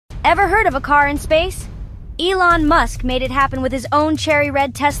Ever heard of a car in space? Elon Musk made it happen with his own cherry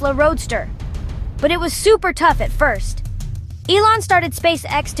red Tesla Roadster. But it was super tough at first. Elon started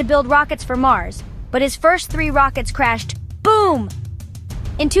SpaceX to build rockets for Mars, but his first 3 rockets crashed. Boom!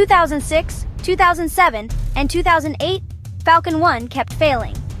 In 2006, 2007, and 2008, Falcon 1 kept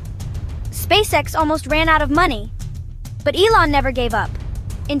failing. SpaceX almost ran out of money. But Elon never gave up.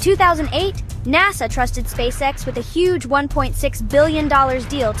 In 2008, NASA trusted SpaceX with a huge $1.6 billion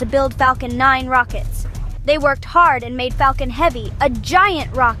deal to build Falcon 9 rockets. They worked hard and made Falcon Heavy, a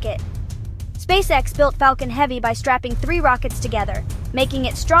giant rocket. SpaceX built Falcon Heavy by strapping 3 rockets together, making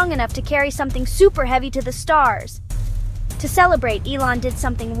it strong enough to carry something super heavy to the stars. To celebrate, Elon did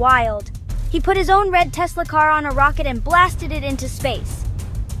something wild. He put his own red Tesla car on a rocket and blasted it into space.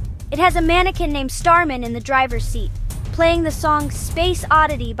 It has a mannequin named Starman in the driver's seat, playing the song Space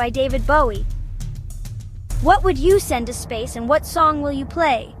Oddity by David Bowie. What would you send to space and what song will you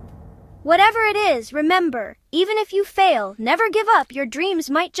play? Whatever it is, remember, even if you fail, never give up, your dreams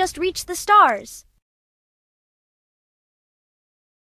might just reach the stars.